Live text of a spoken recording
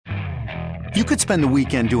You could spend the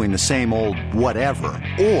weekend doing the same old whatever,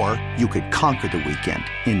 or you could conquer the weekend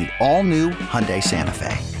in the all-new Hyundai Santa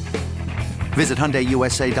Fe. Visit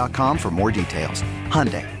HyundaiUSA.com for more details.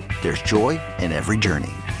 Hyundai, there's joy in every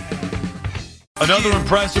journey. Another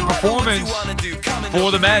impressive performance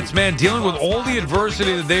for the Mets, man, dealing with all the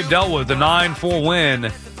adversity that they've dealt with. The 9-4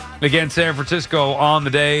 win against San Francisco on the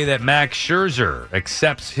day that Max Scherzer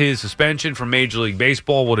accepts his suspension from Major League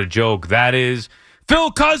Baseball. What a joke that is.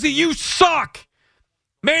 Phil Cuzzi, you suck.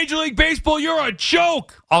 Major League Baseball, you're a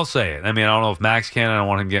joke. I'll say it. I mean, I don't know if Max can. I don't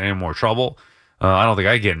want him to get any more trouble. I don't think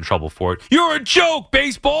I get in trouble for it. You're a joke,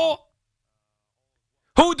 baseball.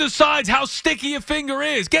 Who decides how sticky a finger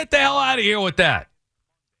is? Get the hell out of here with that.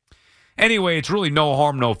 Anyway, it's really no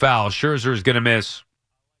harm, no foul. Scherzer is going to miss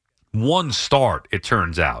one start, it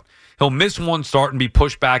turns out. He'll miss one start and be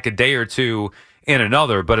pushed back a day or two in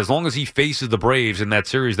another. But as long as he faces the Braves in that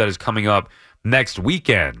series that is coming up next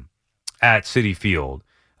weekend at Citi Field,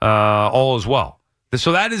 all is well.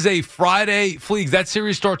 So that is a Friday, Fleegs. That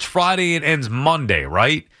series starts Friday and ends Monday,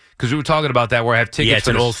 right? Because we were talking about that where I have tickets. Yeah, it's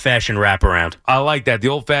an old-fashioned wraparound. I like that, the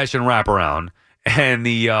old-fashioned wraparound. And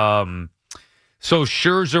so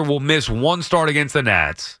Scherzer will miss one start against the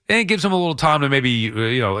Nats. And it gives him a little time to maybe,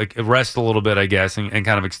 rest a little bit, I guess, and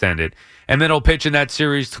kind of extend it. And then he'll pitch in that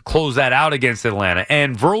series to close that out against Atlanta.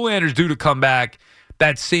 And Verlander's due to come back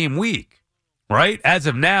that same week. Right? As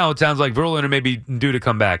of now, it sounds like Verlander may be due to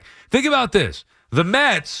come back. Think about this. The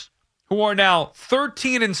Mets, who are now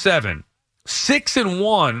 13-7,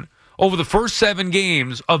 6-1 over the first 7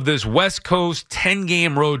 games of this West Coast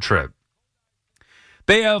 10-game road trip.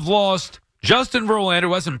 They have lost Justin Verlander,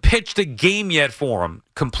 who hasn't pitched a game yet for him.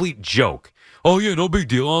 Complete joke. Oh, yeah, no big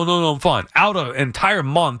deal. Oh, no, I'm fine. Out an entire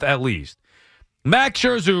month at least. Max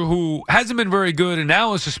Scherzer, who hasn't been very good and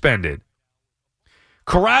now is suspended.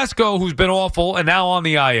 Carrasco, who's been awful and now on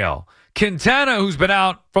the IL. Quintana, who's been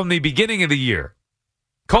out from the beginning of the year.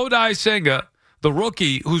 Kodai Senga, the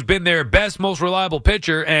rookie, who's been their best, most reliable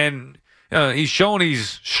pitcher, and he's shown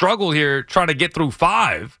he's struggled here trying to get through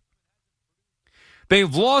 5.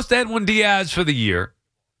 They've lost Edwin Diaz for the year.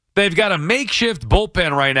 They've got a makeshift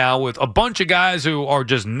bullpen right now with a bunch of guys who are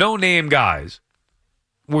just no-name guys.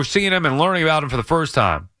 We're seeing them and learning about them for the first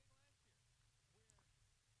time.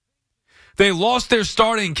 They lost their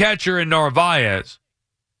starting catcher in Narvaez.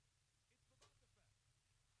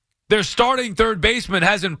 Their starting third baseman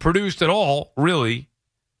hasn't produced at all, really,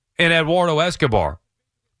 in Eduardo Escobar.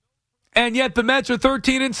 And yet the Mets are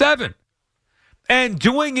 13-7. And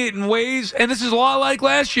doing it in ways, and this is a lot like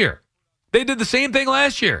last year. They did the same thing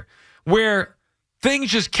last year, where things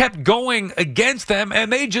just kept going against them,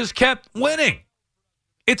 and they just kept winning.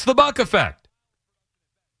 It's the Buck effect.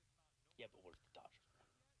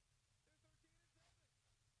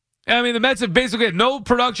 I mean, the Mets have basically had no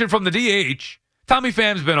production from the DH. Tommy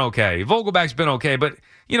Pham's been okay. Vogelback's been okay, but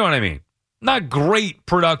you know what I mean. Not great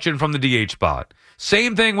production from the DH spot.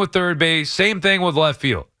 Same thing with third base. Same thing with left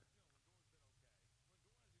field.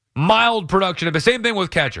 Mild production at best. Same thing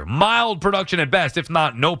with catcher. Mild production at best, if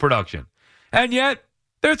not no production. And yet,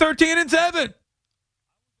 they're 13-7.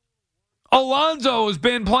 Alonso has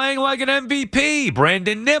been playing like an MVP.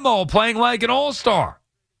 Brandon Nimmo playing like an all-star.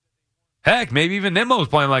 Heck, maybe even Nimmo's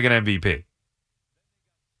playing like an MVP.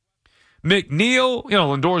 McNeil,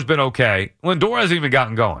 Lindor's been okay. Lindor hasn't even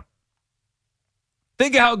gotten going.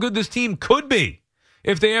 Think of how good this team could be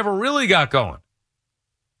if they ever really got going.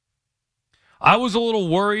 I was a little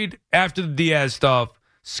worried after the Diaz stuff,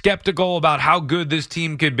 skeptical about how good this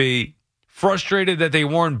team could be, frustrated that they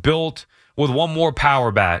weren't built with one more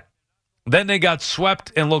power bat. Then they got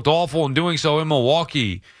swept and looked awful in doing so in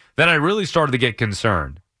Milwaukee. Then I really started to get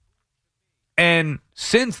concerned. And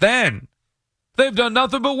since then, they've done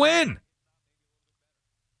nothing but win.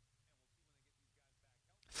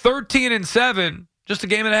 13-7, just a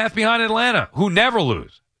game and a half behind Atlanta, who never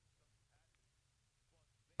lose.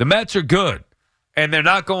 The Mets are good, and they're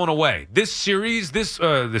not going away. This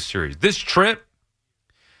trip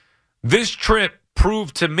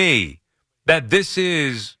proved to me that this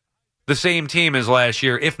is the same team as last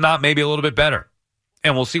year, if not maybe a little bit better.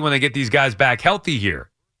 And we'll see when they get these guys back healthy here.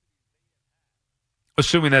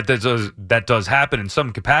 Assuming that does happen in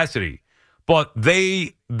some capacity. But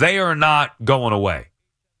they are not going away.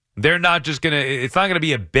 They're not just going to – it's not going to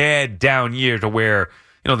be a bad down year to where,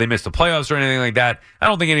 they missed the playoffs or anything like that. I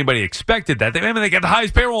don't think anybody expected that. They got the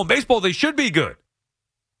highest payroll in baseball. They should be good.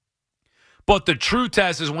 But the true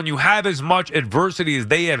test is when you have as much adversity as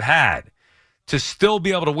they have had to still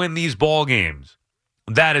be able to win these ball games,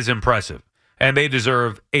 that is impressive. And they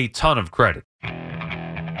deserve a ton of credit.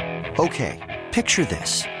 Okay, picture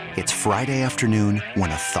this. It's Friday afternoon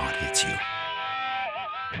when a thought hits you.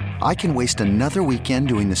 I can waste another weekend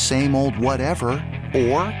doing the same old whatever,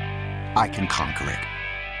 or I can conquer it.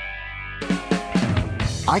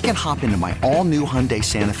 I can hop into my all-new Hyundai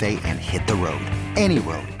Santa Fe and hit the road. Any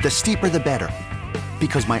road. The steeper, the better.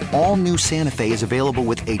 Because my all-new Santa Fe is available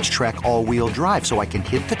with H-Track all-wheel drive, so I can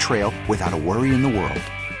hit the trail without a worry in the world.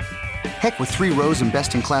 Heck, with 3 rows and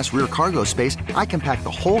best-in-class rear cargo space, I can pack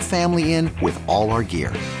the whole family in with all our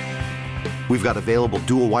gear. We've got available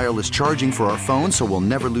dual wireless charging for our phones, so we'll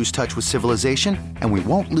never lose touch with civilization, and we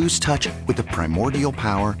won't lose touch with the primordial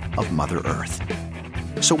power of Mother Earth.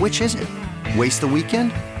 So which is it? Waste the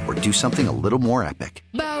weekend or do something a little more epic?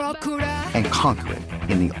 And conquer it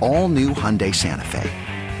in the all-new Hyundai Santa Fe.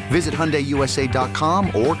 Visit HyundaiUSA.com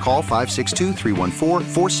or call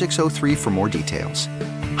 562-314-4603 for more details.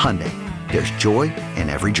 Hyundai, there's joy in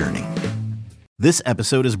every journey. This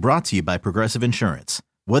episode is brought to you by Progressive Insurance.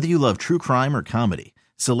 Whether you love true crime or comedy,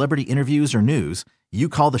 celebrity interviews or news, you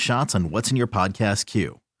call the shots on what's in your podcast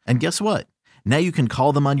queue. And guess what? Now you can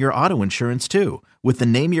call them on your auto insurance too with the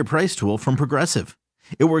Name Your Price tool from Progressive.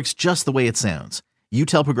 It works just the way it sounds. You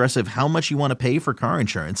tell Progressive how much you want to pay for car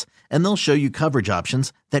insurance, and they'll show you coverage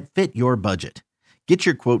options that fit your budget. Get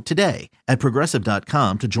your quote today at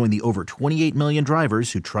Progressive.com to join the over 28 million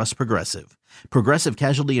drivers who trust Progressive. Progressive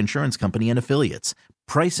Casualty Insurance Company and Affiliates.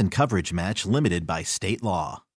 Price and coverage match limited by state law.